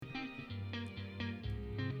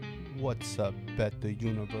What's up, Bet the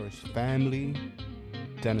Universe family?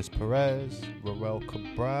 Dennis Perez, Rael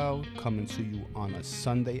Cabral coming to you on a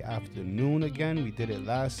Sunday afternoon again. We did it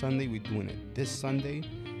last Sunday. We're doing it this Sunday,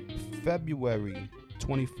 February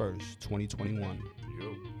 21st, 2021.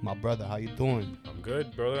 Yo, My brother, how you doing? I'm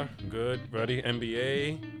good, brother. I'm good. Ready?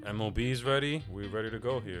 NBA, MLB's ready. We're ready to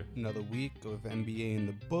go here. Another week of NBA in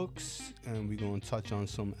the books, and we're going to touch on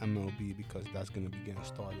some MLB because that's going to be getting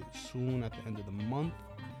started soon at the end of the month.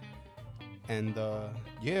 And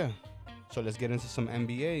so let's get into some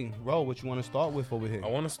NBA. Ro, what you want to start with over here? I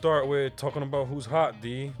want to start with talking about who's hot,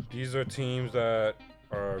 D. These are teams that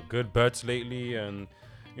are good bets lately, and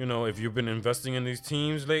you know, if you've been investing in these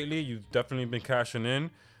teams lately, you've definitely been cashing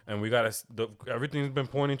in. And we got everything's been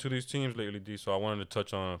pointing to these teams lately, D. So I wanted to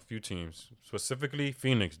touch on a few teams, specifically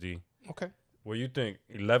Phoenix, D. Okay. What do you think?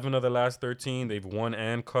 11 of the last 13, they've won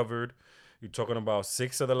and covered. You're talking about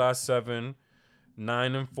 6 of the last 7,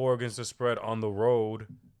 9-4 against the spread on the road,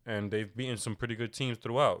 and they've beaten some pretty good teams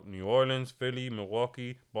throughout: New Orleans, Philly,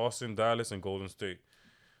 Milwaukee, Boston, Dallas, and Golden State.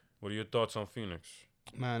 What are your thoughts on Phoenix?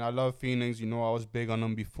 Man, I love Phoenix. You know, I was big on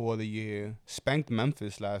them before the year. Spanked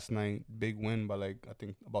Memphis last night. Big win by I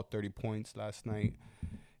think about 30 points last night.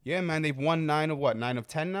 Yeah, man, they've won 9 of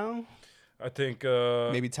 10 now. I think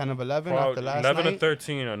Maybe 10 of 11 after last 11 night. to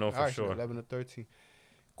 13, I know for Actually, sure. 11 to 13.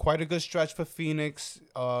 Quite a good stretch for Phoenix.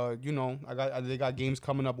 You know, they got games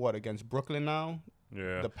coming up, against Brooklyn now?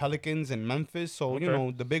 Yeah. The Pelicans and Memphis. So, Okay. you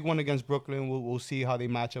know, the big one against Brooklyn, we'll see how they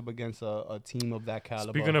match up against a team of that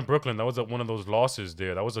caliber. Speaking of Brooklyn, that was one of those losses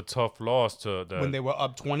there. That was a tough loss to the, when they were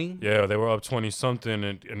up 20? Yeah, they were up 20-something,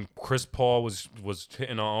 and Chris Paul was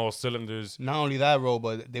hitting on all cylinders. Not only that,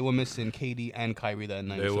 but they were missing KD and Kyrie that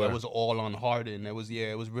night. They So were. that was all on Harden. It was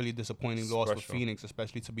really disappointing loss for Special. Phoenix,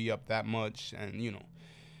 especially to be up that much. And, you know.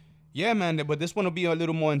 Yeah, man, but this one will be a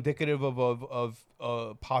little more indicative of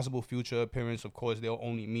possible future appearance. Of course, they'll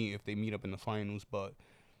only meet if they meet up in the finals. But,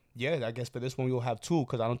 yeah, I guess for this one, we'll have 2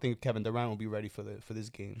 because I don't think Kevin Durant will be ready for this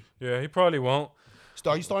game. Yeah, he probably won't.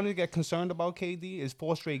 So are you starting to get concerned about KD? Is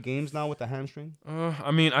 4 straight games now with the hamstring?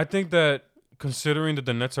 I mean, I think that considering that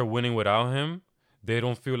the Nets are winning without him, they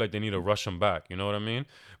don't feel like they need to rush him back. You know what I mean?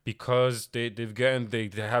 Because they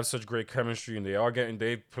have such great chemistry, and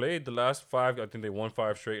they've played the last 5. I think they won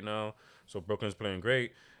 5 straight now. So Brooklyn's playing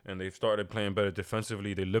great, and they've started playing better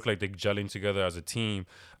defensively. They look like they're gelling together as a team.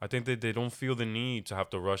 I think that they don't feel the need to have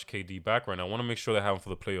to rush KD back right now. I want to make sure they have him for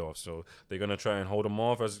the playoffs. So they're gonna try and hold him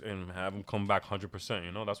off and have him come back 100%.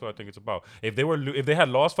 You know, that's what I think it's about. If they had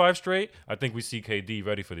lost 5 straight, I think we see KD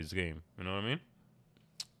ready for this game. You know what I mean?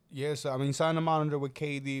 Yes, I mean, sign the monitor with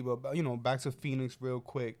KD, but, you know, back to Phoenix real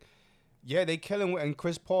quick. Yeah, they killing, and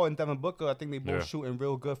Chris Paul and Devin Booker, I think they both shooting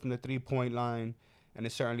real good from the 3-point line, and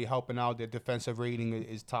it's certainly helping out. Their defensive rating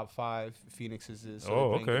is top 5. Phoenix's is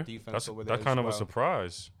playing good defense over there. That's kind as of a well.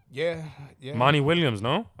 surprise. Yeah. Monty Williams,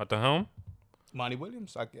 no? At the helm? Monty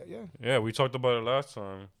Williams, yeah. Yeah, we talked about it last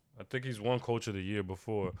time. I think he's won Coach of the Year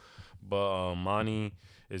before. But Monty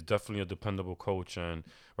is definitely a dependable coach. And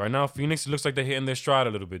right now, Phoenix looks like they're hitting their stride a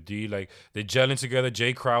little bit, D. Like, they're gelling together.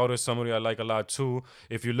 Jay Crowder, somebody I like a lot, too.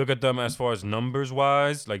 If you look at them as far as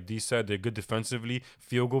numbers-wise, like D said, they're good defensively.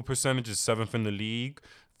 Field goal percentage is 7th in the league,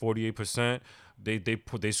 48%.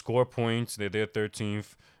 They score points. They're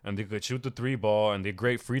 13th. And they could shoot the 3-ball, and they're a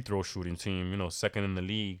great free throw shooting team, 2nd in the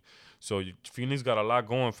league. So Phoenix got a lot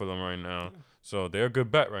going for them right now. So they're a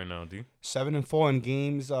good bet right now, D. 7-4 in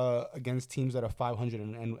games against teams that are 500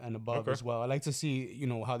 and above as well. I like to see,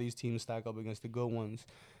 how these teams stack up against the good ones.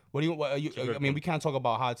 I mean, we can't talk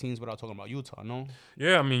about hot teams without talking about Utah, no?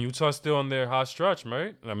 Yeah, I mean, Utah's still on their hot stretch,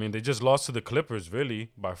 right? I mean, they just lost to the Clippers, really,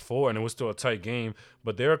 by 4, and it was still a tight game.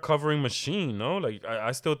 But they're a covering machine, no? Like,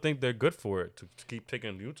 I still think they're good for it to keep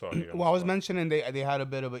taking Utah here. Well, I was mentioning they had a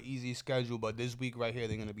bit of an easy schedule, but this week right here,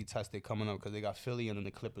 they're going to be tested coming up because they got Philly and then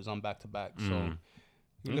the Clippers on back-to-back. So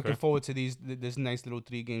looking forward to this nice little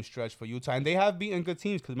 3-game stretch for Utah. And they have beaten good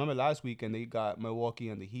teams because remember last weekend they got Milwaukee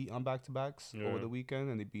and the Heat on back-to-backs over the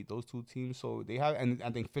weekend, and they beat those 2 teams. So they have, and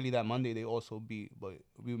I think Philly that Monday they also beat, but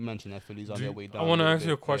we mentioned that Philly's on their way down. I want to ask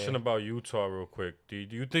you a question about Utah real quick. Do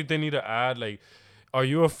you think they need to add, are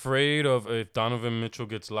you afraid of if Donovan Mitchell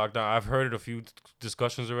gets locked down? I've heard a few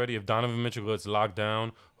discussions already. If Donovan Mitchell gets locked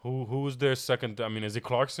down, who's their second? I mean, is it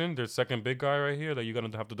Clarkson, their second big guy right here that you're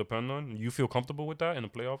gonna have to depend on? You feel comfortable with that in the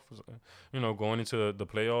playoffs? Going into the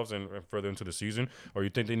playoffs and further into the season, or you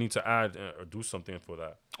think they need to add or do something for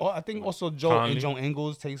that? Oh, I think also Joe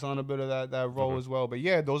Ingles takes on a bit of that role as well. But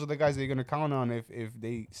yeah, those are the guys they're gonna count on if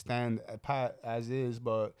they stand pat as is.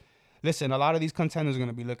 But listen, a lot of these contenders are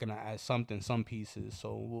gonna be looking at some pieces.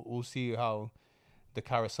 So we'll see how the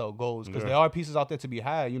carousel goes, because there are pieces out there to be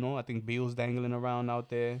had. I think Beal's dangling around out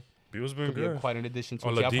there. Beal's been Could be good. quite an addition to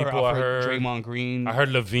Oladipo, I've heard Draymond Green. I heard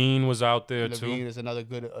Levine was out there Levine too. is another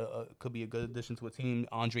good, could be a good addition to a team.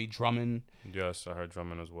 Andre Drummond. Yes, I heard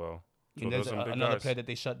Drummond as well. So And there's another player that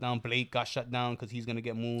they shut down. Blake got shut down because he's gonna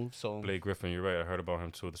get moved. So Blake Griffin, you're right. I heard about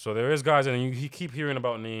him too. So there is guys, and you keep hearing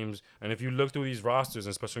about names. And if you look through these rosters,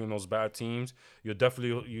 especially in those bad teams, you'll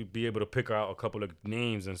be able to pick out a couple of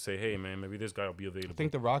names and say, hey man, maybe this guy will be available. I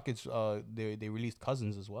think the Rockets, they released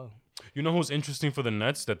Cousins as well. You know who's interesting for the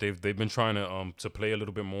Nets that they've been trying to play a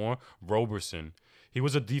little bit more? Roberson. He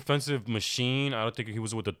was a defensive machine. I don't think he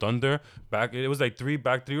was with the Thunder. It was like 3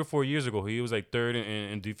 or 4 years ago. He was like third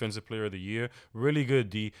in defensive player of the year. Really good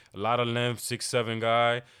D. A lot of length, 6'7"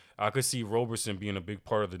 guy. I could see Roberson being a big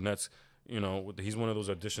part of the Nets. He's one of those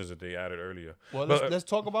additions that they added earlier. Well, let's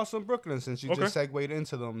talk about some Brooklyn since you just segued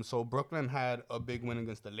into them. So Brooklyn had a big win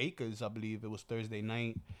against the Lakers. I believe it was Thursday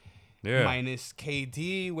night. Yeah. Minus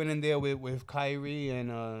KD went in there with Kyrie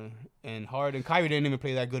and Harden. Kyrie didn't even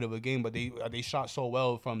play that good of a game, but they shot so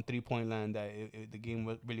well from 3-point land that the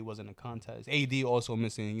game really wasn't a contest. AD also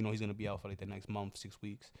missing. He's gonna be out for like the next month, 6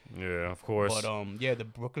 weeks. Yeah, of course. But the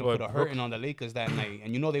Brooklyn put a hurting on the Lakers that night,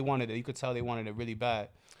 and they wanted it. You could tell they wanted it really bad.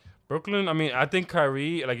 Brooklyn. I mean, I think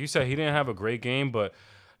Kyrie, like you said, he didn't have a great game, but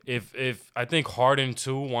if I think Harden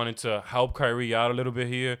too wanted to help Kyrie out a little bit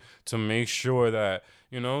here to make sure that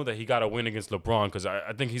that he got a win against LeBron, because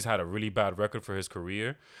I think he's had a really bad record for his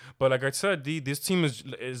career. But like I said, this team is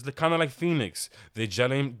kind of like Phoenix. They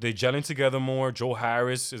gelling together more. Joe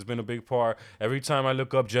Harris has been a big part. Every time I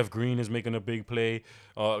look up, Jeff Green is making a big play.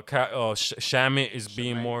 Shamet is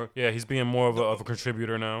being more. Yeah, he's being more of a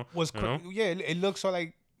contributor now. It looks so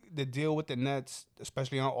like the deal with the Nets,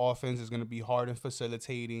 especially on offense, is going to be Harden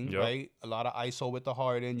facilitating, right? A lot of ISO with the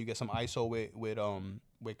Harden. You get some ISO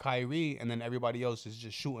with Kyrie, and then everybody else is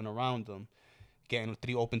just shooting around them, getting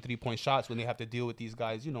 3-point shots when they have to deal with these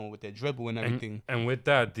guys, with their dribble and everything. And with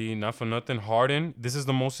that, not for nothing, Harden, this is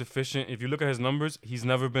the most efficient. If you look at his numbers, he's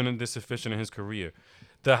never been this efficient in his career.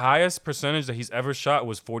 The highest percentage that he's ever shot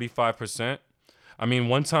was 45%. I mean,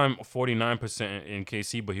 one time 49% in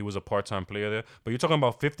KC, but he was a part-time player there. But you're talking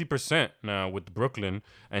about 50% now with Brooklyn,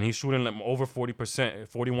 and he's shooting like over 40%,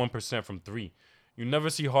 41% from 3. You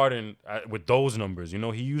never see Harden with those numbers.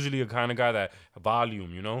 He usually a kind of guy that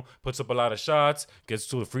volume, puts up a lot of shots, gets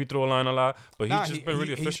to the free throw line a lot, but he's just been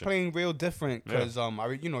really efficient. He's playing real different because, you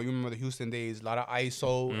remember the Houston days, a lot of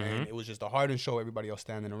ISO, and it was just a Harden show, everybody else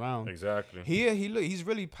standing around. Exactly. He's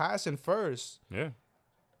really passing first. Yeah.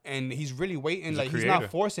 And he's really waiting. He's not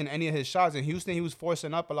forcing any of his shots. In Houston, he was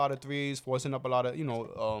forcing up a lot of threes, forcing up a lot of,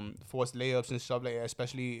 forced layups and stuff like that,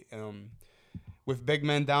 especially with big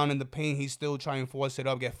men down in the paint. He's still trying to force it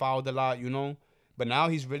up, get fouled a lot, But now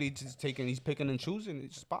he's really just he's picking and choosing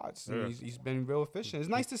his spots. And he's been real efficient. It's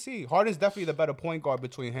nice to see. Harden's definitely the better point guard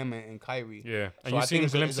between him and Kyrie. Yeah, and you've seen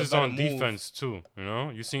glimpses on defense too.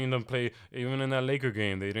 You've seen them play even in that Laker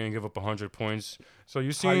game. They didn't give up 100 points. So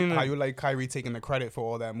you've seen how you like Kyrie taking the credit for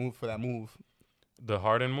all that move for that move. The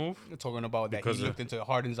Harden move? You're talking about that he looked into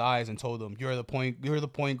Harden's eyes and told him, "You're the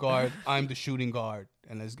point guard. I'm the shooting guard."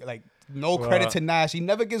 And it's like no credit to Nash. He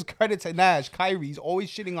never gives credit to Nash. Kyrie's always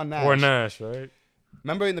shitting on Nash. Or Nash, right?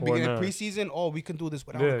 Remember in the beginning of preseason, we can do this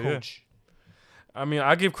without a coach. I mean,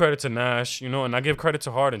 I give credit to Nash, and I give credit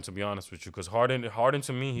to Harden, to be honest with you, because Harden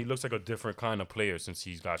to me, he looks like a different kind of player since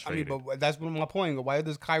he's got traded. I mean, but that's my point. Why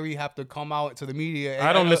does Kyrie have to come out to the media?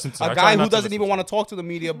 I don't listen to a guy who doesn't even want to talk to the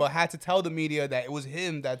media, but had to tell the media that it was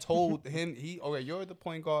him that told him, you're the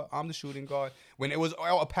point guard, I'm the shooting guard. When it was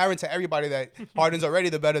apparent to everybody that Harden's already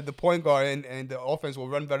the point guard, and the offense will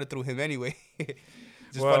run better through him anyway.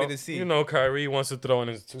 Just funny to see. Kyrie wants to throw in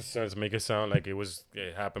his 2 cents, make it sound like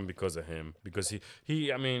it happened because of him. Because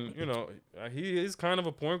he is kind of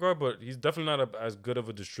a point guard, but he's definitely not as good of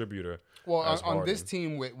a distributor. Well, on this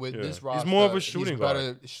team with this roster, he's more of a shooting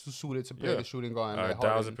guard. He's better suited to play the shooting guard. I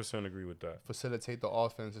 1,000% agree with that. Facilitate the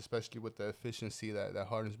offense, especially with the efficiency that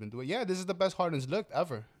Harden's been doing. Yeah, this is the best Harden's looked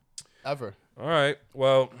ever. All right.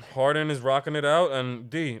 Well, Harden is rocking it out. And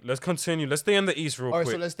D, let's continue. Let's stay in the East real quick. All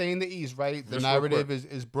right, so let's stay in the East, right? The narrative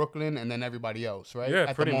is Brooklyn and then everybody else, right?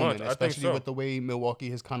 Yeah, pretty much. Especially with the way Milwaukee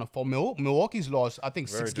has kind of fallen. Milwaukee's lost, I think,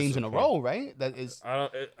 6 games in a row, right? That is. I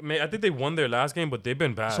think they won their last game, but they've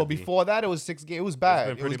been bad. So before that, it was 6 games. It was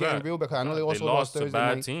bad. It was getting real bad because I know they also lost Thursday night.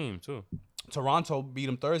 They lost a bad team, too. Toronto beat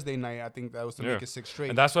them Thursday night. I think that was to make it 6 straight.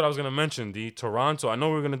 And that's what I was gonna mention. The Toronto. I know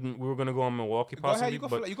we were gonna go on Milwaukee possibly. Go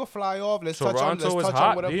ahead. You go fly off. Let's touch on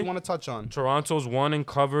whatever you want to touch on. Toronto's won and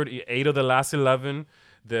covered 8 of the last 11.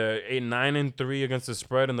 They're 9-3 against the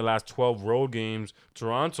spread in the last 12 road games.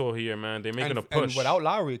 Toronto here, man, they're making a push. And without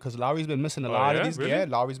Lowry, because Lowry's been missing a lot of these. Really? Yeah,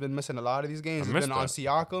 Lowry's been missing a lot of these games. It's been on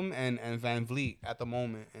Siakam and Van Vliet at the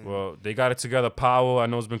moment. And well, they got it together. Powell, I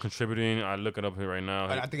know, has been contributing. I look it up here right now.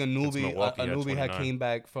 And I think Anunoby had came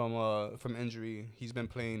back from injury. He's been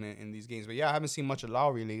playing in these games. But yeah, I haven't seen much of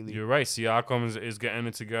Lowry lately. You're right. Siakam is getting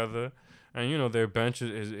it together. And, you know, their bench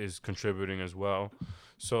is contributing as well.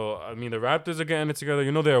 So, I mean, the Raptors are getting it together.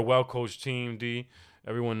 You know, they're a well-coached team, D.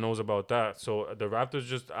 Everyone knows about that. So, the Raptors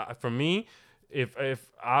just, for me, if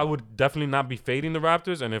I would definitely not be fading the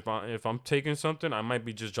Raptors, and if I'm taking something, I might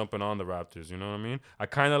be just jumping on the Raptors. You know what I mean? I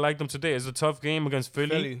kind of like them today. It's a tough game against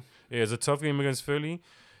Philly. Yeah, it's a tough game against Philly.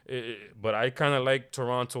 But I kind of like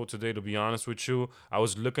Toronto today, to be honest with you. I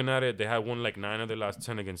was looking at it. They had won like 9 of their last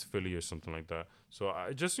 10 against Philly or something like that. So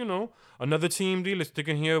I just, you know, another team deal. Let's stick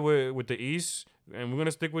in here with the East. And we're going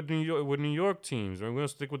to stick with New York teams. We're going to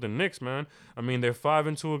stick with the Knicks, man. I mean, they're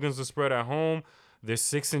 5-2 against the spread at home. They're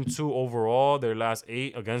 6-2 overall. Their last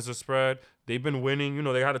 8 against the spread. They've been winning. You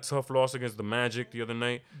know, they had a tough loss against the Magic the other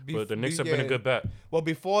night. But the Knicks have been a good bet. Well,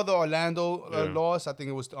 before the Orlando loss, I think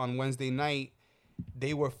it was on Wednesday night,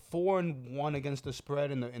 they were 4-1 against the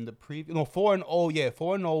spread in the previous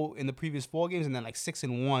 4-0 in the previous 4 games, and then like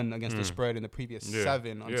 6-1 against the spread in the previous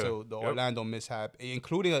 7 until the Orlando mishap,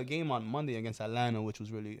 including a game on Monday against Atlanta, which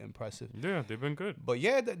was really impressive. Yeah, they've been good. But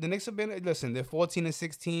yeah, the Knicks have been, listen, they're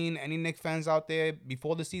 14-16. Any Knicks fans out there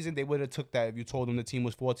before the season, they would have took that if you told them the team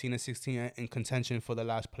was 14-16 in contention for the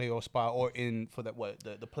last playoff spot, or in for the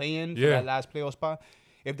play-in for that last playoff spot.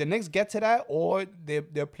 If the Knicks get to that, or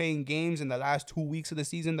they're playing games in the last 2 weeks of the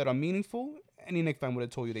season that are meaningful, any Knicks fan would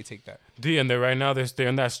have told you they take that. And right now they're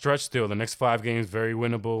in that stretch still. The next 5 games very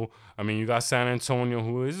winnable. I mean, you got San Antonio,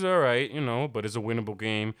 who is all right, you know, but it's a winnable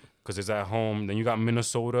game because it's at home. Then you got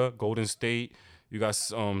Minnesota, Golden State. You got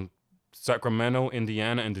Sacramento,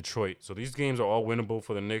 Indiana, and Detroit. So these games are all winnable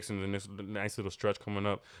for the Knicks, and the nice little stretch coming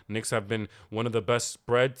up. Knicks have been one of the best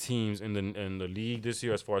spread teams in the league this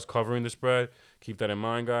year as far as covering the spread. Keep that in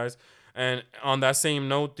mind, guys. And on that same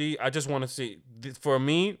note, D, I just want to see, for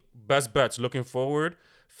me, best bets looking forward.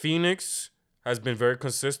 Phoenix has been very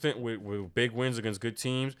consistent with big wins against good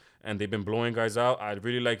teams, and they've been blowing guys out. I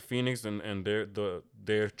really like Phoenix and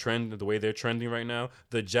their trend, the way they're trending right now.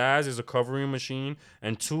 The Jazz is a covering machine,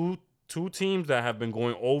 and two teams that have been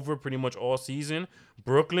going over pretty much all season,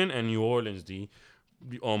 Brooklyn and New Orleans, D.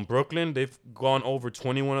 Brooklyn, they've gone over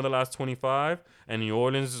 21 of the last 25, and New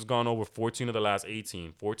Orleans has gone over 14 of the last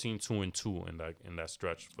 18, 14-2-2 in that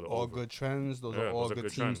stretch for the all over. Good trends. Those are all good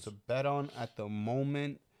teams trends to bet on at the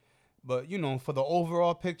moment. But, you know, for the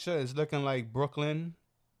overall picture, it's looking like Brooklyn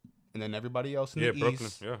and then everybody else in the Brooklyn,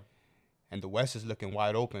 East. And the West is looking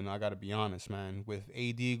wide open, I got to be honest, man. With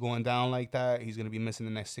AD going down like that, he's going to be missing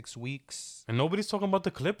the next 6 weeks. And nobody's talking about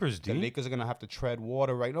the Clippers, dude. The Lakers are going to have to tread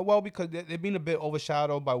water right now. Well, because they're being a bit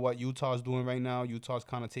overshadowed by what Utah's doing right now. Utah's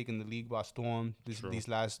kind of taking the league by storm these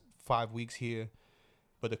last 5 weeks here.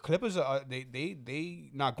 But the Clippers,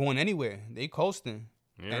 they not going anywhere. They coasting.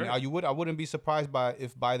 Yeah, and right. I wouldn't be surprised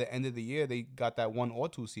if by the end of the year they got that 1 or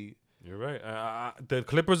 2 seed. You're right. The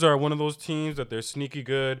Clippers are one of those teams that they're sneaky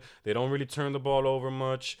good. They don't really turn the ball over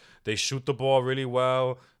much. They shoot the ball really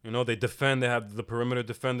well. You know, they defend. They have the perimeter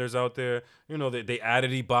defenders out there. You know, they added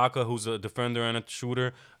Ibaka, who's a defender and a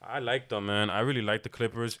shooter. I like them, man. I really like the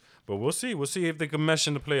Clippers. But we'll see. We'll see if they can mesh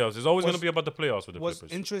in the playoffs. It's always going to be about the playoffs with the Clippers.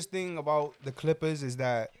 What's interesting about the Clippers is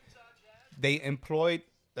that they employed...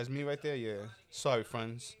 That's me right there? Yeah. Sorry,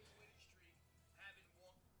 friends.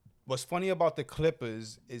 What's funny about the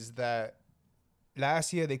Clippers is that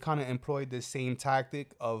last year they kind of employed the same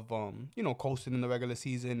tactic of, coasting in the regular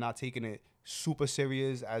season, not taking it super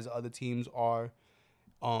serious as other teams are.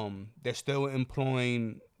 They're still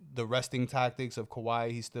employing the resting tactics of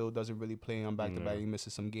Kawhi. He still doesn't really play on back-to-back. He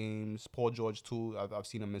misses some games. Paul George, too. I've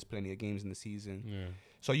seen him miss plenty of games in the season. Yeah.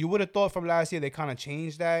 So you would have thought from last year they kind of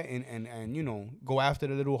changed that and go after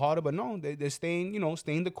it a little harder. But no, they're staying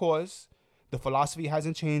the course. The philosophy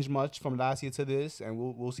hasn't changed much from last year to this, and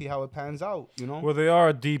we'll see how it pans out, you know? Well, they are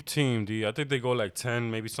a deep team, D. I think they go like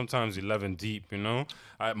 10, maybe sometimes 11 deep, you know?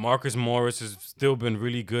 Marcus Morris has still been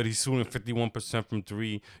really good. He's shooting 51% from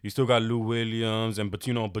 3. You still got Lou Williams, but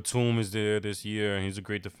Batum is there this year, and he's a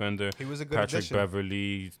great defender. He was a good Patrick addition.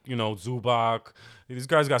 Beverly, Zubac. These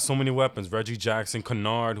guys got so many weapons. Reggie Jackson,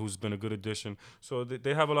 Kennard, who's been a good addition. So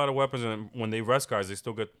they have a lot of weapons, and when they rest guys, they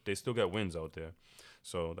still get wins out there.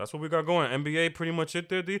 So that's what we got going. NBA pretty much it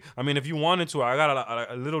there, D. I mean, if you wanted to, I got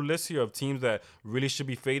a little list here of teams that really should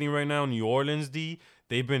be fading right now. New Orleans, D.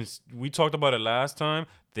 We talked about it last time.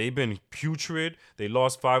 They've been putrid. They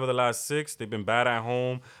lost 5 of the last 6. They've been bad at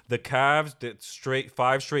home. The Cavs,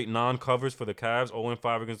 5 straight non-covers for the Cavs,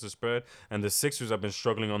 0-5 against the spread. And the Sixers have been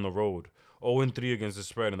struggling on the road. 0-3 against the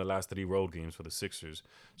spread in the last 3 road games for the Sixers.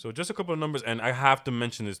 So just a couple of numbers. And I have to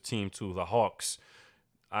mention this team, too, the Hawks.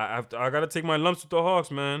 I got to take my lumps with the Hawks,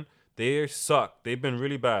 man. They suck. They've been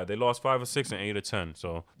really bad. They lost 5 of 6 and 8 of 10.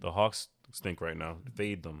 So the Hawks stink right now.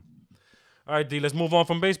 Fade them. All right, D, let's move on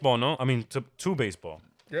from baseball, no? I mean, to baseball.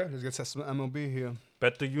 Yeah, let's get some MLB here.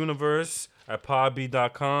 Bet the Universe at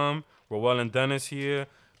podbean.com. Roel and Dennis here.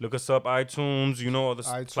 Look us up, iTunes, you know, all the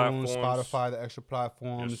platforms. Spotify, the extra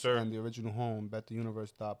platforms, Yes, sir. and the original home,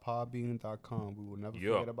 bettheuniverse.podbean.com. We will never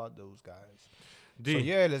forget about those guys. D. So,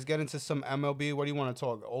 yeah, let's get into some MLB. What do you want to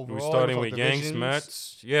talk overall? We're starting with Yanks,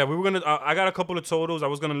 Mets. Yeah, we were going to... I got a couple of totals. I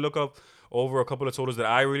was going to look up over a couple of totals that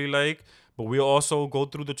I really like. But we'll also go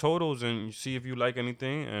through the totals and see if you like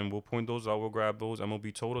anything. And we'll point those out. We'll grab those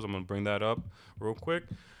MLB totals. I'm going to bring that up real quick.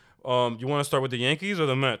 You want to start with the Yankees or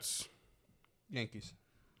the Mets? Yankees.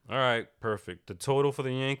 All right, perfect. The total for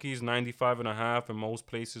the Yankees, 95.5 in most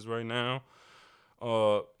places right now.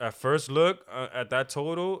 At first look, at that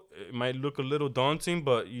total, it might look a little daunting,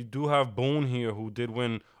 but you do have Boone here who did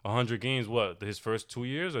win 100 games, his first 2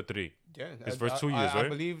 years or 3? Yeah. His first 2 years, right? I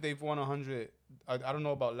believe they've won 100. I don't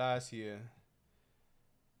know about last year.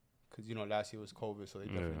 Because, last year was COVID, so they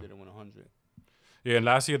definitely didn't win 100. Yeah, and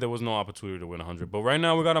last year there was no opportunity to win 100. But right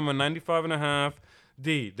now we got them at 95.5.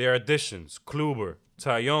 D, their additions, Kluber,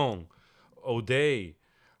 Taillon, O'Day.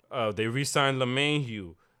 They re-signed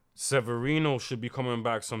LeMahieu. Severino should be coming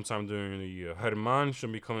back sometime during the year. Herman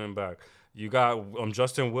should be coming back. You got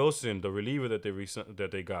Justin Wilson, the reliever that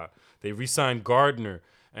they got. They re-signed Gardner,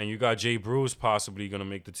 and you got Jay Bruce possibly going to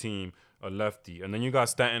make the team, a lefty. And then you got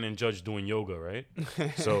Stanton and Judge doing yoga, right?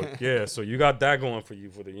 So you got that going for you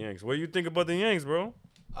for the Yanks. What do you think about the Yanks, bro?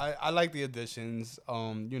 I like the additions.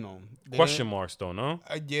 Question marks, though, no?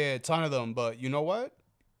 Yeah, a ton of them. But you know what?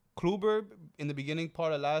 Kluber, in the beginning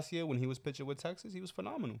part of last year when he was pitching with Texas, he was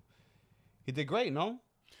phenomenal. He did great, no?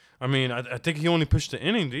 I mean, I think he only pitched the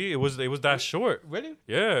inning, D. It was that short. Really?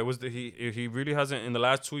 Yeah, it was. He really hasn't, in the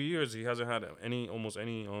last 2 years, he hasn't had almost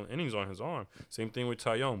any innings on his arm. Same thing with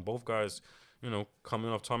Taillon. Both guys,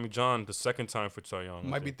 coming off Tommy John the second time for Taillon.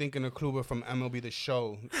 Might be thinking of Kluber from MLB The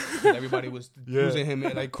Show. Everybody was using him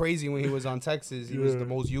like crazy when he was on Texas. He was the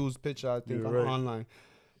most used pitcher, I think, online.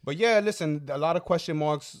 But yeah, listen, a lot of question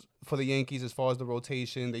marks for the Yankees as far as the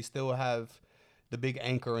rotation. They still have the big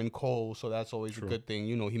anchor in Cole, so that's always a good thing.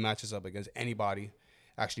 He matches up against anybody.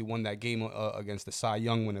 Actually won that game against the Cy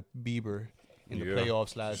Young winner Bieber in the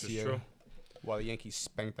playoffs last year, while the Yankees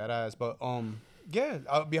spanked that ass. But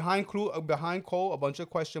behind Cole, a bunch of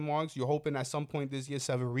question marks. You're hoping at some point this year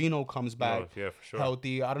Severino comes back for sure.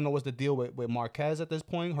 healthy. I don't know what's the deal with Marquez at this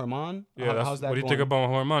point. Herman? Yeah, how's that what do you going? think about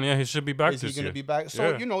Herman? Yeah, he should be back this year. Is he going to be back?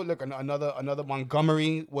 So, look, another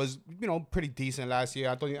Montgomery was, pretty decent last year.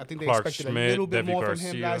 I think they expected a little bit more from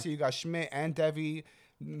him last year. You got Schmidt and Devi.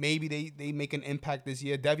 Maybe they make an impact this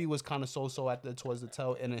year. Devi was kind of so-so towards the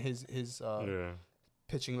tail end of his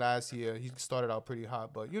pitching last year. He started out pretty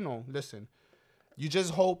hot. But, listen, you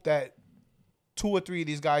just hope that 2 or 3 of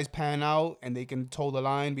these guys pan out and they can toe the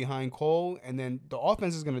line behind Cole, and then the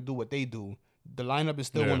offense is going to do what they do. The lineup is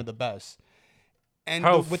still one of the best. And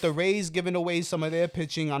with the Rays giving away some of their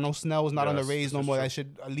pitching, I know Snell's not on the Rays no more. That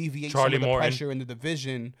should alleviate some of the pressure in the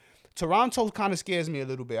division. Toronto kind of scares me a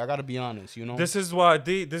little bit. I got to be honest, This is why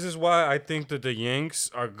I think that the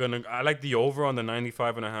Yanks are going to... I like the over on the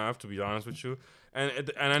 95.5, to be honest with you.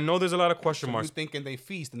 And I know there's a lot of question marks. You're thinking they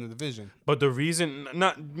feast in the division. But the reason, in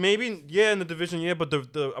the division, but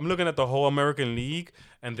I'm looking at the whole American League,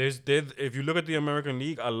 and if you look at the American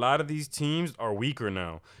League, a lot of these teams are weaker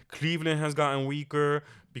now. Cleveland has gotten weaker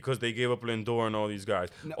because they gave up Lindor and all these guys.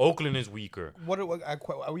 Now, Oakland is weaker.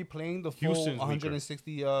 Are we playing the full Houston's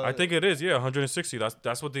 160? Weaker. I think it is, 160.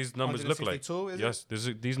 That's what these numbers look like. Yes,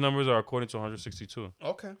 these numbers are according to 162.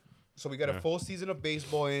 Okay. So we got a full season of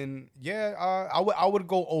baseball, and I would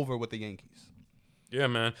go over with the Yankees. Yeah,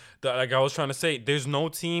 man. Like I was trying to say, there's no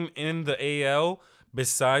team in the AL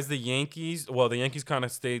besides the Yankees. Well, the Yankees kind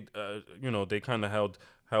of stayed, they kind of held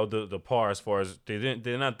the par as far as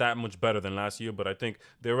they're not that much better than last year, but I think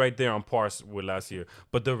they're right there on par with last year.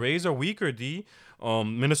 But the Rays are weaker, D.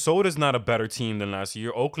 Minnesota's not a better team than last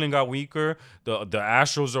year. Oakland got weaker. The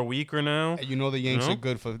Astros are weaker now. And the Yanks are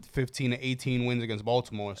good for 15 to 18 wins against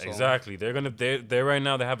Baltimore. So. Exactly. They're right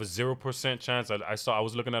now. They have a 0% chance. I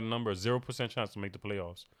was looking at a number, 0% chance to make the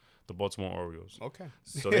playoffs. the Baltimore Orioles. Okay.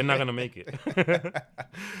 So they're not gonna make it.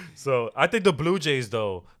 So I think the Blue Jays,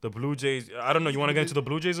 though, I don't know. You want to get into the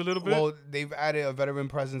Blue Jays a little bit? Well, they've added a veteran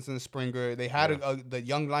presence in Springer. They had the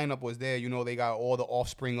young lineup was there. You know, they got all the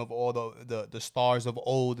offspring of all the stars of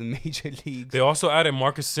old in major leagues. They also added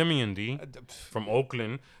Marcus Semien, from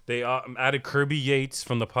Oakland. They added Kirby Yates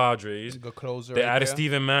from the Padres. Good closer. They added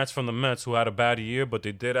Steven Matz from the Mets, who had a bad year, but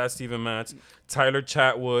they did add Steven Matz. Tyler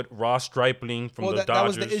Chatwood, Ross Stripling from the Dodgers. That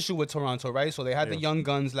was the issue with Toronto, right? So they had the young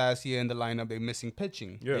guns last year in the lineup. They're missing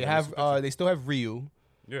pitching. Yeah, they still have Ryu.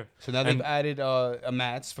 Yeah. So now they've added a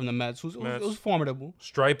Matz from the Mets, who's formidable.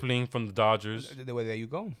 Stripling from the Dodgers. There you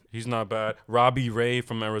go. He's not bad. Robbie Ray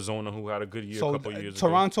from Arizona, who had a good year a couple years ago.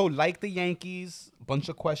 Toronto, like the Yankees, bunch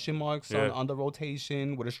of question marks on the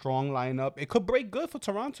rotation with a strong lineup. It could break good for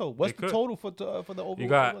Toronto. What's the total for the overall? You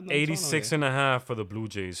got 86.5 for the Blue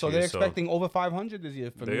Jays. So they're expecting over 500 this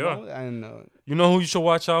year. They are. And you know who you should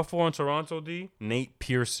watch out for in Toronto, D? Nate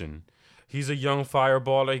Pearson. He's a young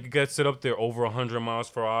fireballer. He gets it up there over 100 miles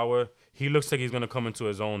per hour. He looks like he's going to come into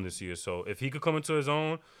his own this year. So if he could come into his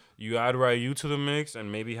own, you add Ryu to the mix and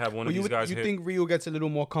maybe have one of these guys hit. You think Ryu gets a little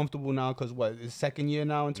more comfortable now because, his second year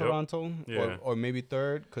now in Toronto? Yeah. Or maybe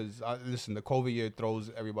third? Because, listen, the COVID year throws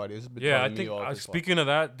everybody. I think, speaking of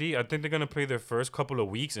that, D, I think they're going to play their first couple of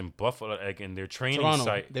weeks in Buffalo, like in their training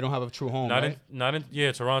site. They don't have a true home, Toronto.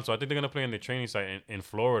 I think they're going to play in their training site in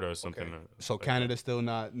Florida or something. Okay. So Canada's still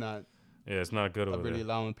not... Yeah, it's not good over really there.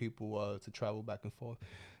 Allowing people to travel back and forth.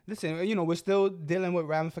 Listen, we're still dealing with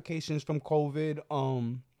ramifications from COVID. What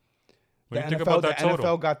do you think about that total?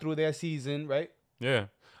 NFL got through their season, right? Yeah.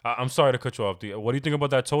 I'm sorry to cut you off. What do you think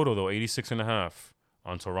about that total, though? 86.5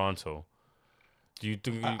 on Toronto. Do you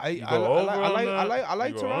think I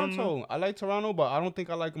like Toronto. I like Toronto, but I don't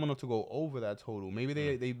think I like them enough to go over that total.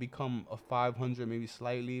 Maybe they become a 500, maybe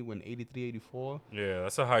slightly, when 83, 84. Yeah,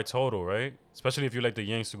 that's a high total, right? Especially if you like the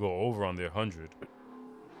Yanks to go over on their 100,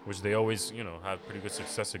 which they always, have pretty good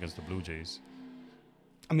success against the Blue Jays.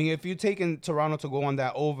 I mean, if you're taking Toronto to go on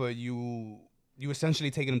that over, you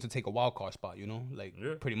essentially taking them to take a wild card spot,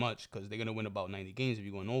 pretty much, because they're gonna win about 90 games if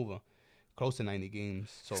you're going over, close to 90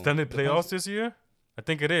 games. So extended playoffs this year? I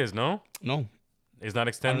think it is. No. It's not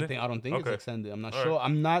extended. I don't think it's extended. I'm not sure. Right.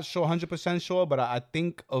 I'm not sure, 100% sure, but I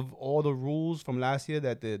think of all the rules from last year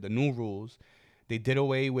that the new rules, they did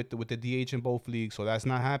away with the DH in both leagues, so that's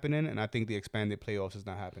not happening. And I think the expanded playoffs is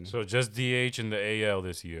not happening. So just DH in the AL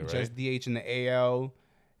this year, right? Just DH in the AL.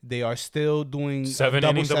 They are still doing seven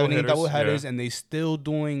inning double headers, and they still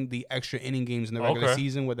doing the extra inning games in the regular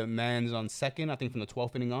season where the man's on second. I think from the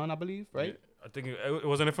 12th inning on, I believe, right? Yeah. I think it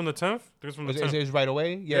wasn't it from the 10th. I think it was from the 10th. It was right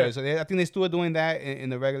away. Yeah. So I think they still doing that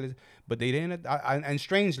in the regular, but they didn't. And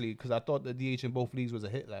strangely, because I thought the DH in both leagues was a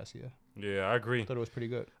hit last year. Yeah, I agree. I thought it was pretty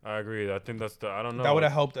good. I agree. I think I don't know. That would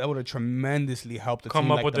have helped. That would have tremendously helped the team.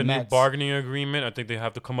 Come up with the new bargaining agreement. I think they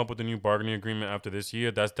have to come up with a new bargaining agreement after this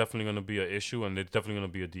year. That's definitely going to be an issue, and there's definitely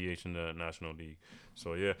going to be a DH in the National League.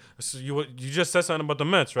 So yeah, so you just said something about the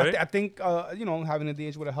Mets, right? I think having a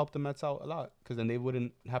DH would have helped the Mets out a lot because then they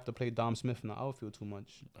wouldn't have to play Dom Smith in the outfield too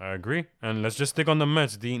much. I agree, and let's just stick on the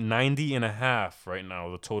Mets. The 90.5 right now,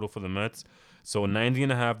 the total for the Mets. So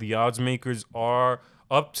 90.5. The odds makers are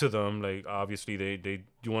up to them. Like obviously, they.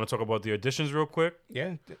 You want to talk about the additions real quick?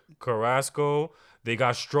 Yeah. Carrasco. They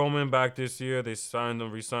got Stroman back this year. They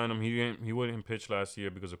re-signed him. He wouldn't pitch last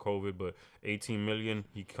year because of COVID, but $18 million.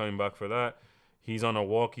 He came back for that. He's on a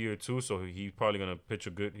walk year too, so he's probably gonna pitch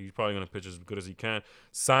He's probably gonna pitch as good as he can.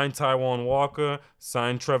 Signed Taijuan Walker.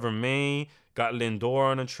 Signed Trevor May. Got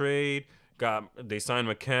Lindor on a trade. They signed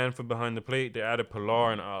McCann for behind the plate. They added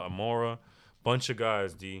Pilar and Amora. Bunch of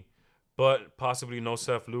guys, D. But possibly no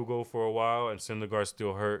Seth Lugo for a while, and Syndergaard's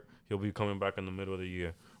still hurt. He'll be coming back in the middle of the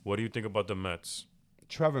year. What do you think about the Mets?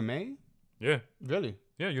 Trevor May? Yeah. Really?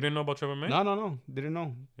 Yeah, you didn't know about Trevor May? No. Didn't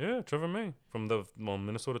know. Yeah, Trevor May from the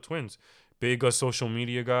Minnesota Twins. Big social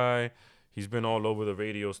media guy. He's been all over the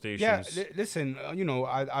radio stations. Yeah, listen,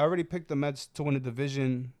 I already picked the Mets to win the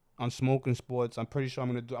division on Smoking Sports. I'm pretty sure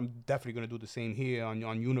I'm definitely gonna do the same here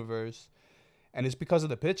on Universe. And it's because of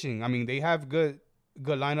the pitching. I mean, they have good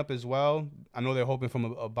lineup as well. I know they're hoping from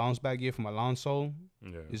a bounce back year from Alonso.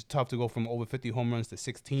 Yeah. It's tough to go from over 50 home runs to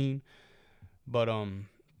 16. But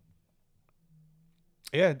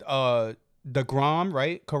DeGrom,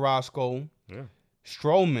 right? Carrasco. Yeah.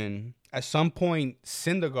 Stroman. At some point,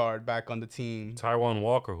 Syndergaard back on the team. Taijuan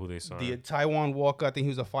Walker, who they signed. Taijuan Walker, I think he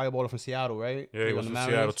was a fireballer from Seattle, right? Yeah, he was from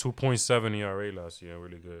Seattle. 2.7 ERA last year.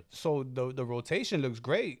 Really good. So the rotation looks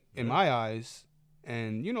great in my eyes.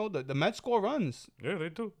 And, the Mets score runs. Yeah, they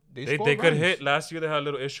do. They could hit. Last year, they had a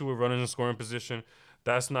little issue with runners in scoring position.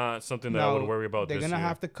 that's not something that I would worry about. They're this gonna year.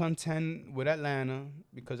 have to contend with Atlanta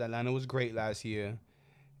because Atlanta was great last year,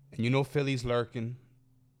 and Philly's lurking,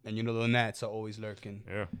 and the Nats are always lurking.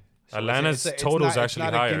 Yeah. So Atlanta's total is actually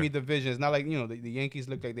it's not higher. a gimme division. It's not like the Yankees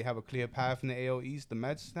look like they have a clear path in the AL East. The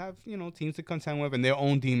Mets have teams to contend with and their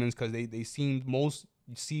own demons because they seem most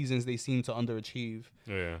seasons they seem to underachieve.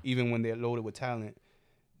 Yeah. Even when they're loaded with talent.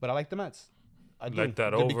 But I like the Mets. I do. Like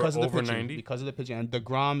that because of the over pitching, 90? because of the pitching. And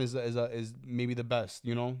DeGrom is maybe the best.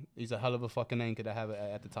 He's a hell of a fucking anchor to have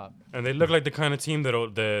at the top. And they look like the kind of team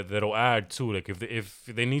that'll add too. Like if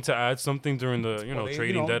they need to add something during the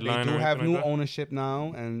trading deadline. They do or have new like ownership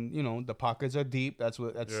now, and the pockets are deep.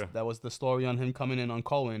 That was the story on him coming in on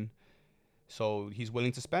Cohen. So he's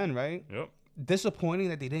willing to spend, right? Yep. Disappointing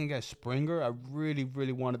that they didn't get Springer. I really,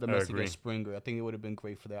 really wanted the Mets to agree. get Springer. I think it would have been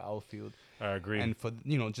great for their outfield. I agree. And for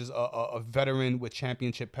just a veteran with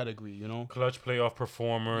championship pedigree, Clutch playoff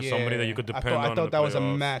performer, somebody that you could depend on. I thought that was a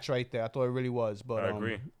playoffs. match right there. I thought it really was. But I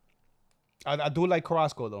agree. I do like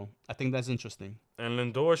Carrasco though. I think that's interesting. And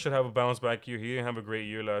Lindor should have a bounce back year. He didn't have a great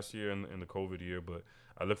year last year in the COVID year, but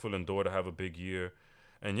I look for Lindor to have a big year.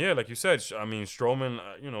 And yeah, like you said, I mean, Stroman,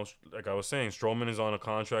 like I was saying, Stroman is on a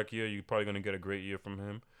contract year. You're probably going to get a great year from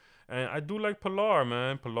him. And I do like Pilar,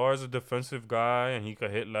 man. Pilar is a defensive guy, and he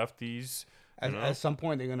could hit lefties. At some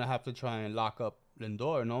point, they're going to have to try and lock up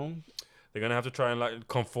Lindor, no? They're going to have to try and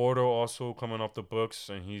Conforto also coming off the books,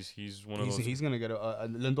 and he's one of those. He's going to get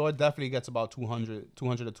Lindor definitely gets about 200 to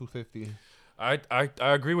 250. I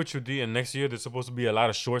agree with you, D. And next year, there's supposed to be a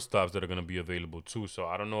lot of shortstops that are going to be available, too. So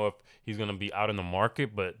I don't know if he's going to be out in the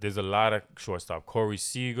market, but there's a lot of shortstop. Corey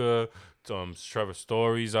Seager, Trevor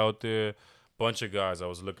Story's out there. Bunch of guys. I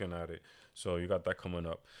was looking at it. So you got that coming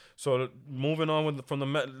up. So moving on from the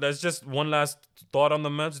Mets. Let's just one last thought on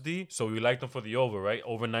the Mets, D. So we like them for the over, right?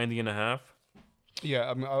 Over 90.5.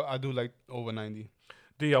 Yeah, I mean, I do like over 90.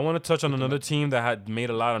 D, I want to touch on another team that had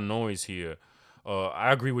made a lot of noise here.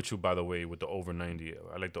 I agree with you, by the way, with the over 90.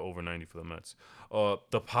 I like the over 90 for the Mets.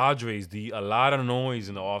 The Padres, a lot of noise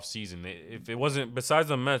in the offseason. If it wasn't, besides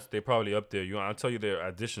the Mets, they're probably up there. I'll tell you their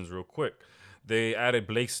additions real quick. They added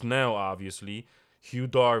Blake Snell, obviously, Hugh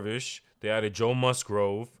Darvish. They added Joe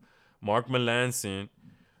Musgrove, Mark Melancon.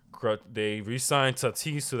 They re-signed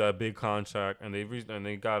Tatis to that big contract, and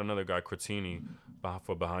they got another guy, Cretini,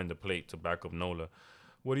 for behind the plate to back up Nola.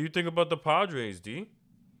 What do you think about the Padres, D?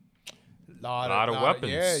 Lot of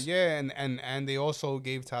weapons. Yeah, and they also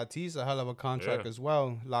gave Tatis a hell of a contract as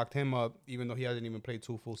well. Locked him up, even though he hasn't even played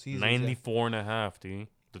 2 full seasons. 94.5, D.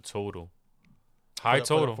 The total. High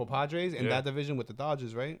total for Padres in that division with the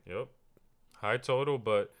Dodgers, right? Yep. High total,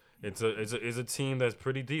 but it's a team that's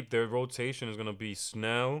pretty deep. Their rotation is gonna be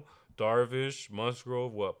Snell, Darvish,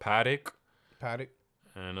 Musgrove, Paddock,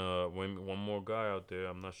 and one more guy out there.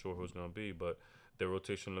 I'm not sure who's gonna be, but their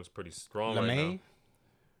rotation looks pretty strong right now.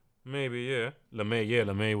 Maybe, yeah.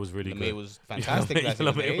 LeMay was really good. LeMay was fantastic.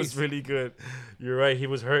 LeMay was really good. You're right. He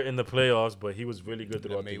was hurt in the playoffs, but he was really good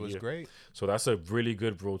throughout the year. LeMay was great. So that's a really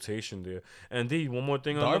good rotation there. And D, one more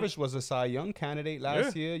thing. Darvish was a Cy Young candidate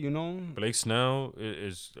last year, Blake Snell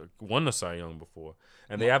is won the Cy Young before.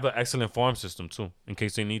 And they have an excellent farm system, too. In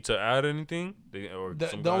case they need to add anything. The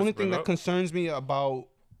only thing that concerns me about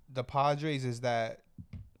the Padres is that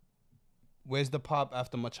where's the pop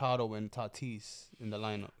after Machado and Tatis in the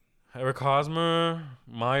lineup? Eric Hosmer,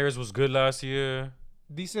 Myers was good last year.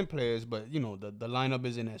 Decent players, but the lineup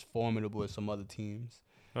isn't as formidable as some other teams.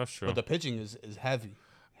 That's true. But the pitching is heavy.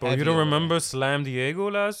 But you don't remember Slam Diego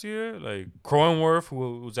last year? Like Cronenworth,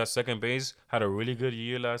 who was at second base, had a really good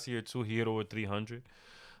year last year too. He hit over 300.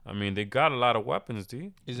 I mean, they got a lot of weapons,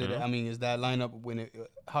 D. Is that lineup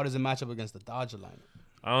how does it match up against the Dodger lineup?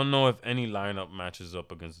 I don't know if any lineup matches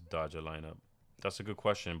up against the Dodger lineup. That's a good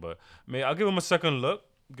question, but I'll give them a second look.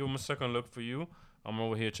 Give them a second look for you. I'm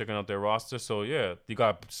over here checking out their roster. So, yeah, you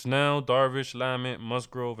got Snell, Darvish, Lamet,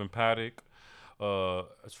 Musgrove, and Paddock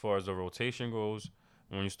as far as the rotation goes.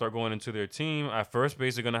 And when you start going into their team, at first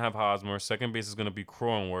base, they're going to have Hosmer. Second base is going to be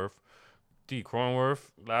Cronenworth.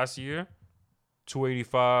 Cronenworth last year,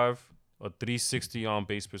 285, a 360 on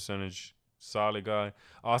base percentage. Solid guy.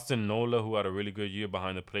 Austin Nola, who had a really good year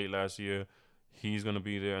behind the plate last year. He's going to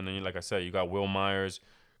be there. And then, like I said, you got Will Myers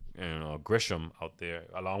and Grisham out there,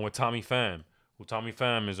 along with Tommy Pham. Tommy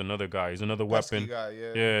Pham is another guy. He's another weapon. Guy,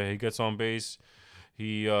 yeah, he gets on base.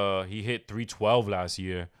 He hit 312 last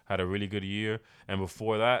year. Had a really good year. And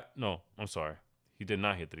before that, no, I'm sorry. He did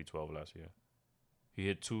not hit 312 last year. He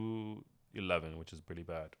hit 11, which is pretty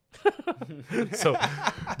bad. So,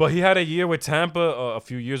 but he had a year with Tampa a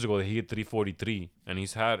few years ago that he hit 343, and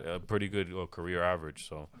he's had a pretty good career average.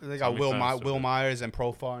 So they got Will Myers and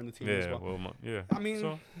Profar in the team as well. I mean,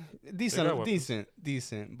 so, decent,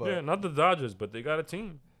 but yeah, not the Dodgers, but they got a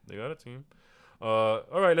team. All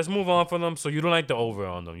right, let's move on from them. So you don't like the over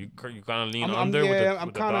on them. You kind of lean under with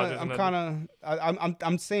the Dodgers.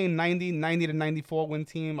 I'm saying 90 to 94 win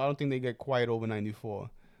team. I don't think they get quite over 94.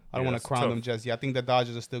 I don't want to crown them just yet. I think the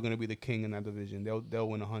Dodgers are still going to be the king in that division. They'll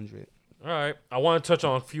win 100. All right. I want to touch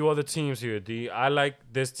on a few other teams here, D. I like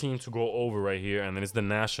this team to go over right here, and then it's the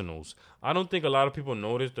Nationals. I don't think a lot of people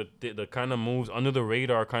noticed the kind of moves, under the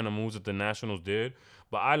radar kind of moves that the Nationals did,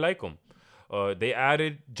 but I like them. They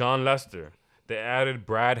added John Lester. They added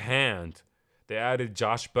Brad Hand. They added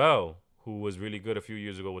Josh Bell, who was really good a few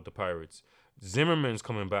years ago with the Pirates. Zimmerman's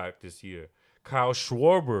coming back this year. Kyle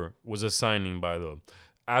Schwarber was a signing by them.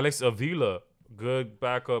 Alex Avila, good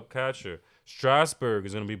backup catcher. Strasburg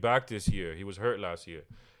is going to be back this year. He was hurt last year.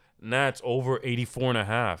 Nats over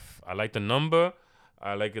 84.5. I like the number.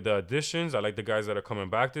 I like the additions. I like the guys that are coming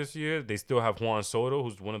back this year. They still have Juan Soto,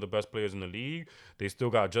 who's one of the best players in the league. They still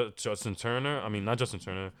got Justin Turner. I mean, not Justin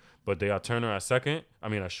Turner, but they got Turner at second. I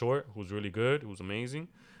mean, at short, who's really good, who's amazing.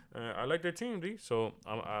 I like their team, D. So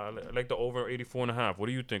I like the over 84.5. What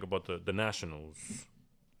do you think about the Nationals?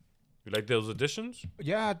 You like those additions?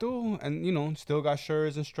 Yeah, I do. And, still got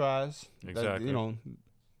Scherzer and Strauss. Exactly.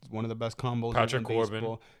 One of the best combos Patrick in Corbin.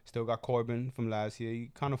 Baseball. Still got Corbin from last year. He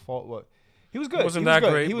kind of fought what? He was good. Wasn't that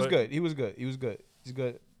great? He was good. He's good. He's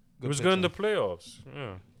good in the playoffs.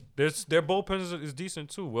 Yeah. Their bullpen is decent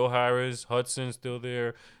too. Will Harris, Hudson still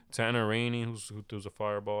there. Tanner Rainey, who throws a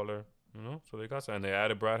fireballer. So they got that. And they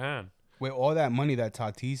added Brad Hand. With all that money that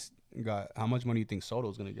Tatis got, how much money do you think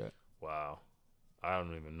Soto's going to get? Wow. I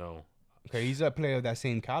don't even know. Okay, he's a player of that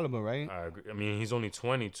same caliber, right? I agree. I mean, he's only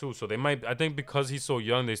 22, so they might. I think because he's so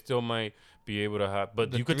young, they still might be able to have.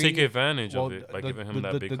 But you could take advantage of it by giving him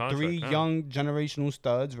that big contract. The three young generational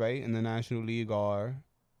studs, right, in the National League are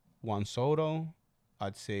Juan Soto,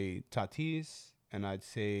 I'd say Tatis, and I'd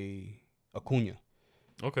say Acuna.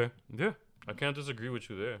 Okay, yeah, I can't disagree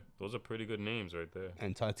with you there. Those are pretty good names right there.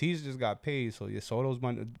 And Tatis just got paid, so Soto's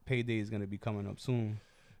payday is gonna be coming up soon.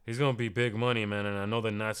 He's going to be big money, man, and I know the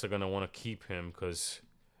Nats are going to want to keep him because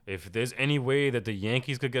if there's any way that the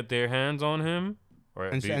Yankees could get their hands on him,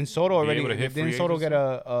 and Soto already didn't Soto get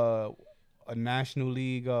a National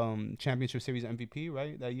League Championship Series MVP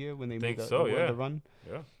right that year when they made the run.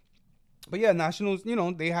 Yeah. But yeah, Nationals,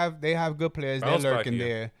 they have good players. They're lurking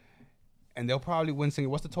there, and they'll probably win.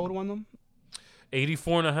 What's the total on them?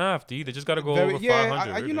 84.5. D. They just got to go over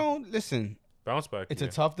 500. Listen. Bounce back. It's a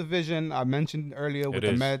tough division. I mentioned earlier with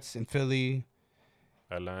the Mets and Philly,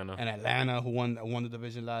 Atlanta, who won the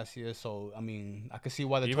division last year. So I mean, I could see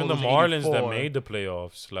why even the Marlins that made the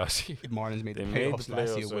playoffs last year. Marlins made the playoffs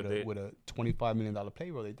last year with a $25 million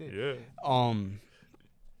payroll. They did. Yeah.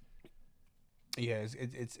 Yeah,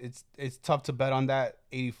 it's tough to bet on that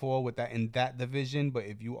 84 with that in that division. But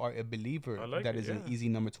if you are a believer, that is an easy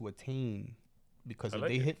number to attain because if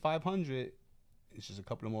they hit 500. It's just a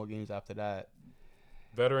couple of more games after that.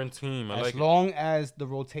 Veteran team. As long as the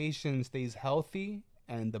rotation stays healthy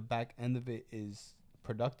and the back end of it is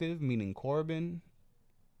productive, meaning Corbin.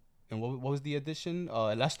 And what was the addition?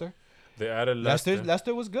 Lester. They added Lester.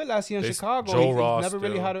 Lester was good last year in Chicago. Joe Ross never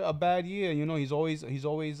really had a bad year. He's always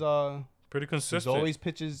pretty consistent. He's always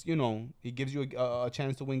pitches. He gives you a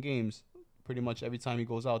chance to win games. Pretty much every time he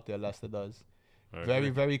goes out there, Lester does. Very,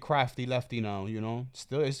 very crafty lefty now,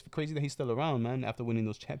 Still, it's crazy that he's still around, man, after winning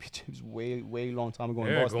those championships way, way long time ago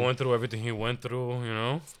in Boston. Going through everything he went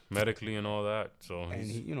through, medically and all that. So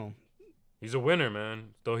he's a winner, man.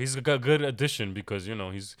 Though he's a good addition because,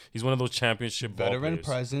 he's one of those championship veteran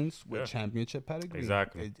presence with championship pedigree.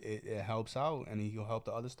 Exactly. It helps out, and he'll help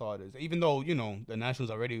the other starters. Even though, the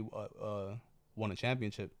Nationals already won a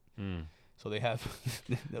championship. So they have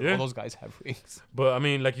all those guys have rings. But I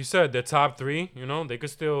mean, like you said, their top three, they could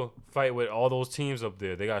still fight with all those teams up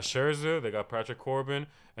there. They got Scherzer, they got Patrick Corbin,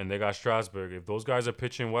 and they got Strasburg. If those guys are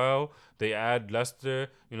pitching well, they add Lester.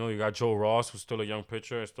 You got Joe Ross, who's still a young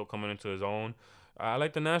pitcher and still coming into his own. I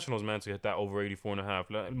like the Nationals, man, to hit that over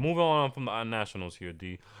 84.5. Moving on from the Nationals here,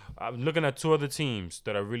 D. I'm looking at two other teams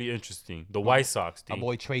that are really interesting. The White Sox, D. My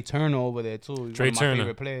boy Trey Turner over there, too. He's one of my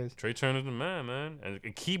favorite players. Trey Turner's the man. And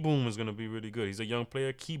Keyboom is going to be really good. He's a young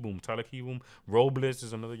player. Tyler Keyboom. Robles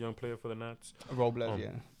is another young player for the Nats. Robles,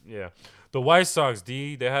 Yeah. The White Sox,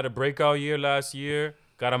 D. They had a breakout year last year.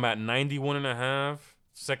 Got them at 91.5.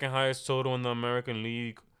 Second highest total in the American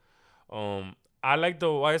League. I like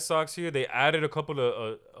the White Sox here. They added a couple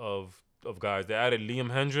of of guys. They added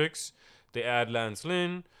Liam Hendricks. They add Lance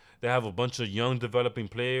Lynn. They have a bunch of young developing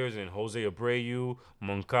players in Jose Abreu,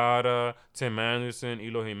 Moncada, Tim Anderson,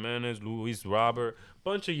 Elo Jimenez, Luis Robert.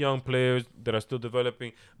 Bunch of young players that are still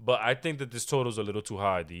developing. But I think that this total is a little too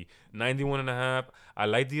high, D. 91.5. I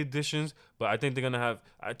like the additions, but I think they're going to have...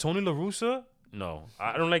 Tony La Russa? No.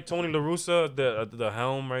 I don't like Tony La Russa, the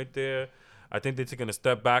helm right there. I think they're taking a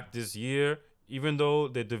step back this year. Even though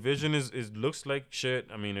the division is looks like shit.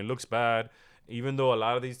 I mean, it looks bad. Even though a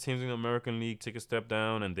lot of these teams in the American League take a step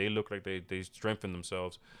down and they look like they strengthen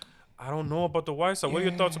themselves. I don't know about the White Sox. What are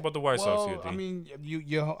your thoughts about the White Sox here, D? I mean,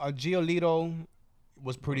 Giolito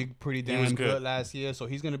was pretty damn good last year, so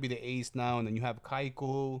he's gonna be the ace now. And then you have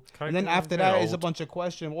Keuchel, and then after that is a bunch of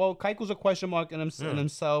question. Well, Keuchel's a question mark in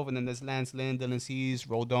himself, and then there's Lance Lynn, Dylan Cease,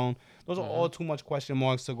 Rodon. Those are all too much question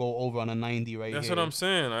marks to go over on a 90 right That's here. what I'm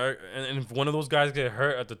saying. And if one of those guys get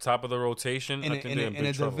hurt at the top of the rotation, I think they're in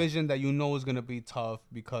big trouble. Division that you know is gonna be tough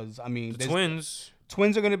because I mean the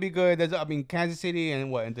Twins are gonna be good. Kansas City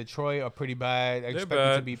and Detroit are pretty bad.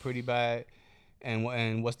 Expected to be pretty bad.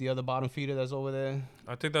 And what's the other bottom feeder that's over there?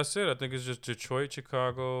 I think that's it. I think it's just Detroit,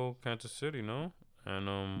 Chicago, Kansas City, no?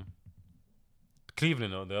 And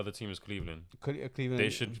Cleveland, though. The other team is Cleveland. Cleveland. They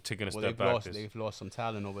should be taking a step back. They've lost some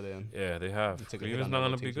talent over there. Yeah, they have. Cleveland's not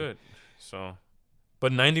going to be good. So,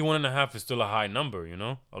 but 91.5 is still a high number, you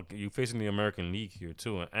know? You're facing the American League here,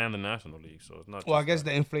 too, and the National League, so it's not Well, I guess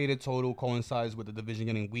the inflated total coincides with the division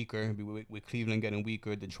getting weaker, with Cleveland getting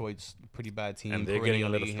weaker, Detroit's a pretty bad team, and they're getting a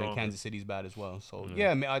little stronger. And Kansas City's bad as well. So,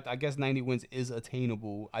 I guess 90 wins is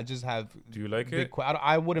attainable. I just have... Do you like it?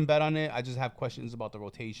 I wouldn't bet on it. I just have questions about the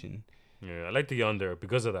rotation. Yeah, I like the under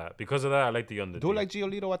because of that. Because of that, I like the under. Do like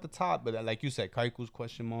Giolito at the top, but like you said, Keuchel's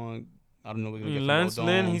question mark... I don't know. Lance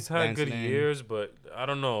Lynn, he's had good years, but I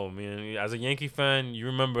don't know, man. As a Yankee fan, you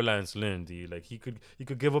remember Lance Lynn, D. Like he could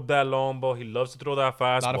give up that long ball. He loves to throw that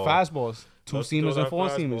fastball. A lot of fastballs. Two-seamers and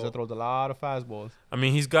four-seamers. That throws a lot of fastballs. I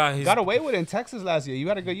mean, he got away with it in Texas last year. You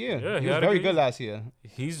had a good year. Yeah, he was very good last year.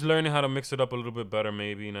 He's learning how to mix it up a little bit better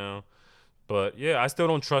maybe now. But, yeah, I still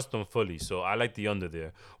don't trust them fully, so I like the under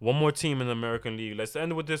there. One more team in the American League. Let's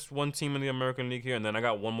end with this one team in the American League here, and then I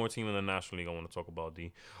got one more team in the National League I want to talk about,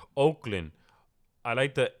 D. Oakland. I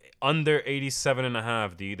like the under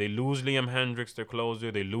 87.5, D. They lose Liam Hendricks, their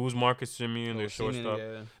closer. They lose Marcus Semien, their shortstop.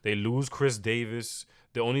 Yeah. They lose Chris Davis.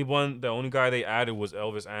 The only guy they added was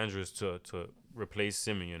Elvis Andrus to replace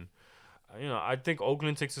Semien. You know, I think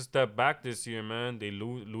Oakland takes a step back this year, man. They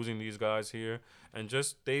losing these guys here, and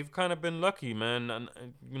just they've kind of been lucky, man. And,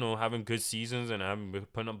 you know, having good seasons and having been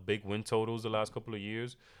putting up big win totals the last couple of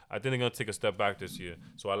years. I think they're gonna take a step back this year,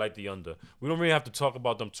 so I like the under. We don't really have to talk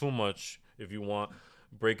about them too much if you want.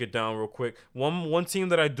 Break it down real quick. One team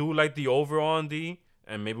that I do like the over on, D,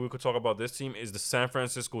 and maybe we could talk about this team, is the San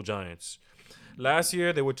Francisco Giants. Last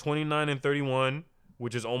year they were 29-31.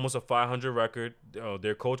 Which is almost a 500 record.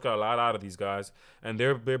 Their coach got a lot out of these guys. And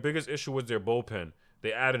their biggest issue was their bullpen.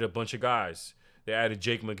 They added a bunch of guys. They added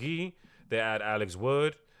Jake McGee. They added Alex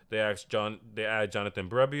Wood. They added Jonathan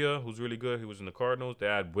Brebbia, who's really good. He was in the Cardinals. They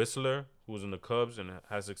added Whistler, who was in the Cubs and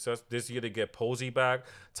has success. This year they get Posey back.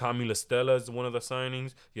 Tommy La Stella is one of the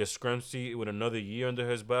signings. You have Skremsky with another year under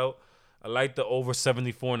his belt. I like the over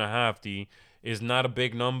 74.5, D. It's not a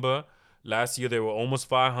big number. Last year they were almost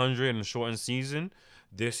 500 in a shortened season.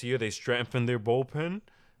 This year, they strengthened their bullpen.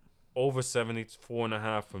 Over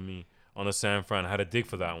 74.5 for me on the San Fran. I had to dig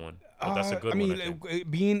for that one. But that's a good one.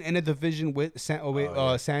 Being in a division with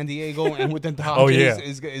San Diego and with the Dodgers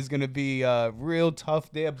is going to be real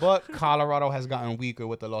tough there. But Colorado has gotten weaker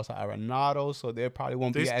with the loss of Arenado, so they probably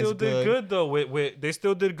won't be as good. They still did good, though. They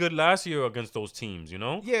still did good last year against those teams, you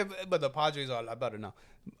know? Yeah, but the Padres are a lot better now.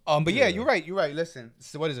 But yeah, you're right. Listen,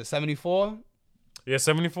 so what is it, 74? Yeah,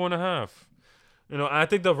 74.5. You know, I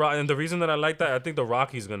think the reason that I like that, I think the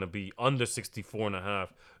Rockies going to be under 64.5.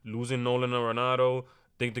 Losing Nolan Arenado,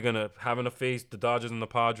 think they're going to having to face the Dodgers and the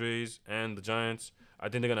Padres and the Giants. I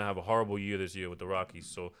think they're going to have a horrible year this year with the Rockies.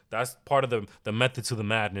 So that's part of the method to the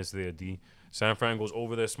madness there, D. San Fran goes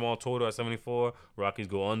over their small total at 74. Rockies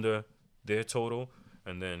go under their total.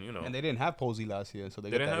 And then, you know. And they didn't have Posey last year, so they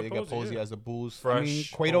got Posey as a boost. Fresh I mean,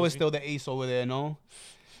 Cueto is still the ace over there, no?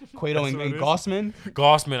 Cueto and Gausman.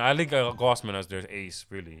 Gausman, I think Gausman as their ace,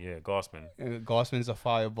 really. Yeah, Gausman. Gausman's a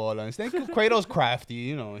fireballer. I think Cueto's crafty.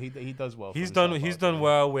 You know, he does well. He's done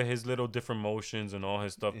well with his little different motions and all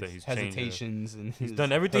his stuff that he's hesitations changing. He's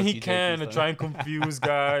done everything he can to try and confuse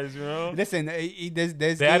guys. You know. Listen,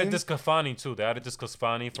 they added this Cafani too. They added this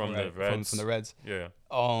Cafani from the Reds. From the Reds. Yeah.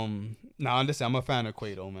 Now listen, I'm a fan of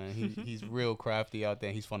Cueto, man. He's real crafty out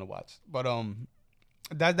there. He's fun to watch. But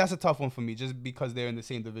That's a tough one for me, just because they're in the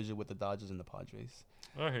same division with the Dodgers and the Padres.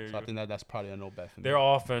 I hear you. I think that's probably a no bet for me. Their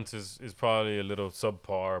offense is probably a little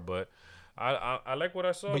subpar, but I like what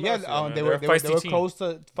I saw. But last year, they were close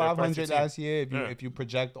to 500 last year. If you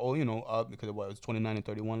project up, because it was 29 and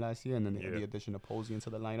 31 last year, and then the addition of Posey into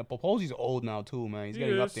the lineup. But Posey's old now too, man. He's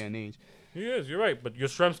getting up there in age. He is. You're right. But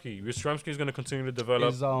Yastrzemski is going to continue to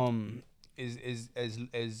develop.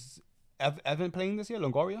 Is Evan playing this year?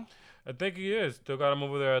 Longoria? I think he is. Still got him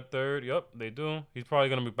over there at third. Yep, they do. He's probably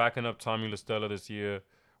going to be backing up Tommy La Stella this year.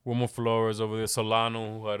 Wilmer Flores over there.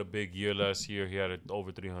 Solano, who had a big year last year. He had an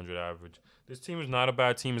over 300 average. This team is not a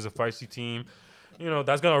bad team. It's a feisty team.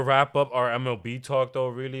 That's going to wrap up our MLB talk, though,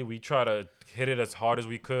 really. We try to hit it as hard as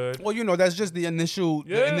we could. Well, that's just the initial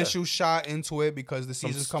shot into it, because the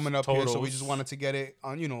season's coming up here, so we just wanted to get it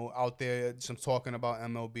on, out there, some talking about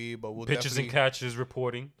MLB, but we'll pitches and catches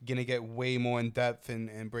reporting. Gonna get way more in depth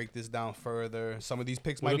and break this down further. Some of these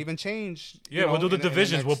picks might even change. Yeah, we'll do the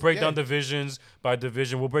divisions. We'll break down divisions by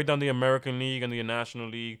division. We'll break down the American League and the National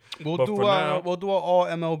League. We'll do an all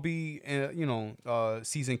MLB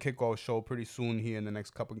season kickoff show pretty soon here in the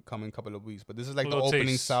next couple of weeks. But this is like the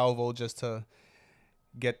opening salvo, just to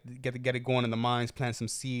get it going in the minds, plant some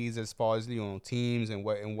seeds as far as teams and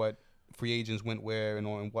what free agents went where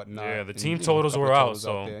and whatnot. Yeah, the team totals were out,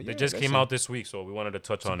 so they just came out this week, so we wanted to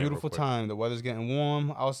touch on it. Beautiful time. The weather's getting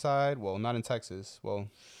warm outside. Well, not in Texas. Well,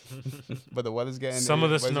 but the weather's getting some of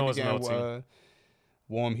the snow is melting.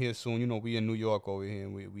 Warm here soon. We in New York over here,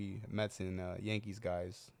 and we Mets and Yankees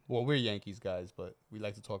guys. Well, we're Yankees guys, but we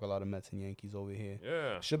like to talk a lot of Mets and Yankees over here.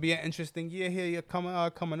 Yeah. Should be an interesting year here coming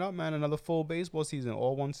up, man. Another full baseball season,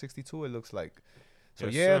 all 162 it looks like. So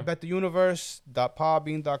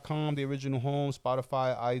bettheuniverse.podbean.com, the original home,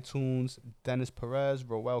 Spotify, iTunes, Dennis Perez,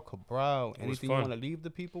 Roel Cabral. Anything you want to leave the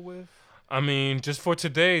people with? I mean, just for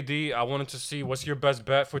today, D, I wanted to see what's your best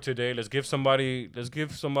bet for today. Let's give somebody a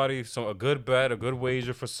good bet, a good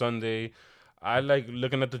wager for Sunday. I like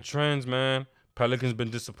looking at the trends, man. Pelicans been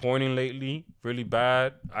disappointing lately, really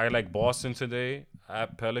bad. I like Boston today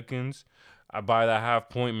at Pelicans. I buy that half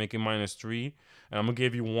point, make it -3. And I'm going to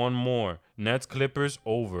give you one more. Nets, Clippers,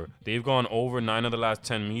 over. They've gone over 9 of the last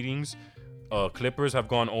 10 meetings. Clippers have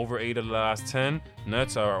gone over 8 of the last 10.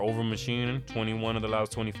 Nets are over machining 21 of the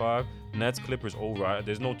last 25. Nets, Clippers, over.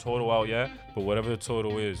 There's no total out yet, but whatever the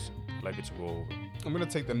total is, I'd like it to go over. I'm going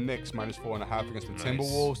to take the Knicks -4.5 against the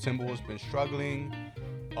Timberwolves. Timberwolves been struggling.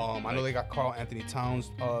 I know they got Karl Anthony Towns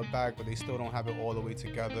back, but they still don't have it all the way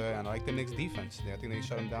together. And I like the Knicks defense. I think they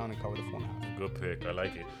shut them down and cover the 4.5. Good pick. I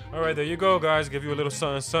like it. All right, there you go, guys. Give you a little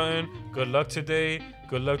something. Good luck today.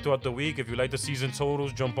 Good luck throughout the week. If you like the season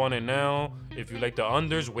totals, jump on it now. If you like the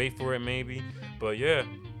unders, wait for it maybe. But yeah,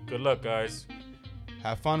 good luck, guys.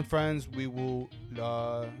 Have fun, friends. We will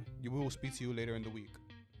speak to you later in the week.